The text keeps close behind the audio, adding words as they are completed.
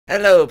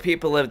Hello,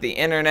 people of the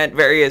internet,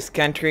 various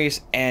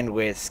countries, and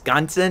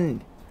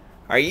Wisconsin.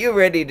 Are you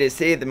ready to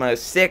see the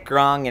most sick,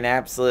 wrong, and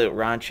absolute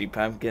raunchy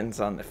pumpkins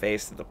on the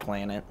face of the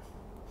planet?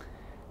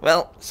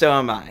 Well, so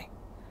am I.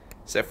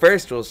 So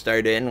first we'll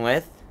start in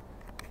with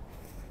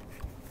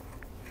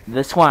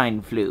the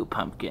swine flu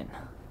pumpkin.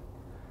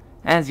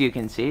 As you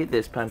can see,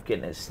 this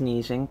pumpkin is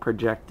sneezing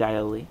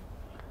projectilely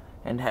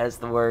and has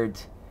the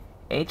words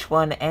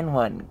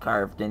H1N1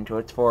 carved into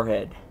its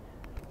forehead.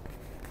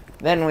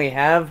 Then we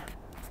have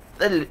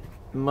the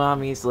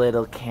mommy's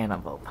little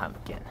cannibal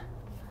pumpkin.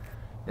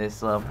 This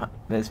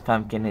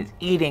pumpkin is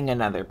eating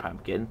another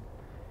pumpkin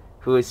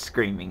who is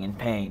screaming in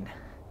pain.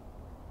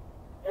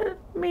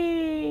 Help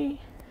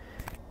me!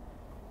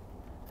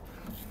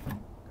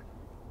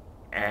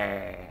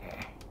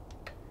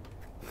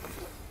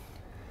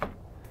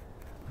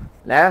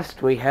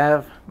 Last, we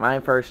have my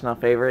personal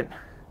favorite,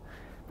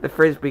 the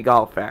Frisbee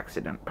golf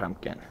accident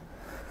pumpkin.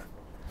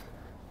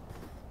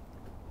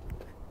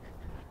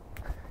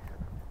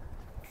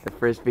 The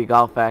Frisbee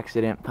golf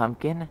accident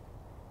pumpkin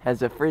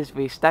has a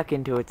frisbee stuck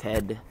into its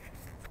head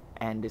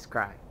and is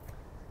crying.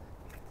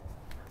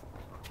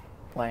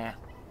 Wah.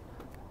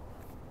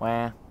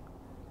 Wah.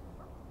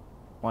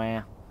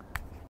 Wah.